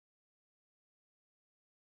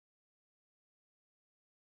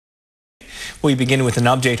We begin with an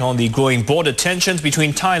update on the growing border tensions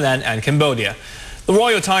between Thailand and Cambodia. The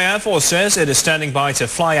Royal Thai Air Force says it is standing by to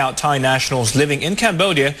fly out Thai nationals living in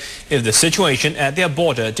Cambodia if the situation at their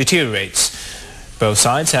border deteriorates. Both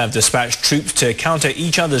sides have dispatched troops to counter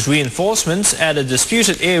each other's reinforcements at a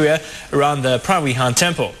disputed area around the Preah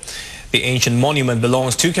temple. The ancient monument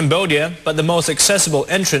belongs to Cambodia, but the most accessible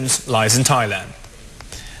entrance lies in Thailand.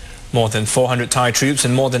 More than 400 Thai troops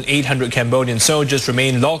and more than 800 Cambodian soldiers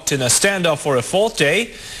remain locked in a standoff for a fourth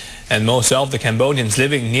day, and most of the Cambodians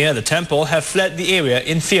living near the temple have fled the area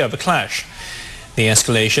in fear of a clash. The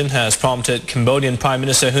escalation has prompted Cambodian Prime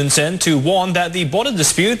Minister Hun Sen to warn that the border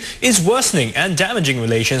dispute is worsening and damaging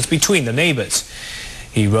relations between the neighbors.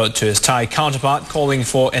 He wrote to his Thai counterpart calling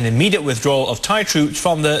for an immediate withdrawal of Thai troops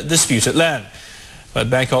from the disputed land. But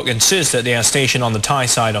Bangkok insists that they are stationed on the Thai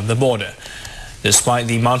side of the border. Despite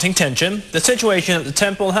the mounting tension, the situation at the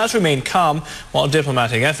temple has remained calm while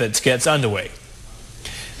diplomatic efforts get underway.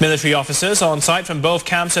 Military officers on site from both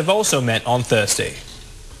camps have also met on Thursday.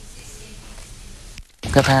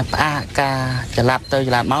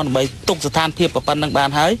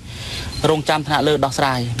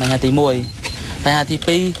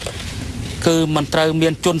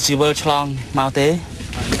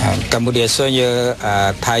 Cambodia soldier,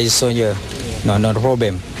 Thai soldier, no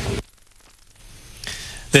problem.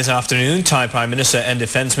 This afternoon, Thai Prime Minister and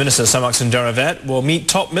Defence Minister Samak Sundaravét will meet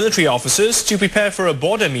top military officers to prepare for a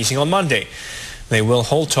border meeting on Monday. They will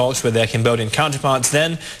hold talks with their Cambodian counterparts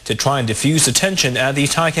then to try and diffuse the tension at the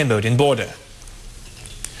Thai-Cambodian border.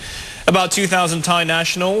 About 2,000 Thai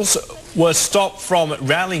nationals were stopped from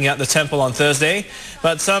rallying at the temple on Thursday,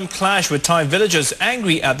 but some clashed with Thai villagers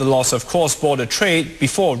angry at the loss of cross-border trade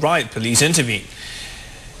before riot police intervened.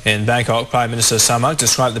 In Bangkok, Prime Minister Samak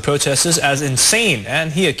described the protesters as insane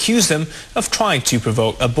and he accused them of trying to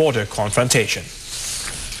provoke a border confrontation.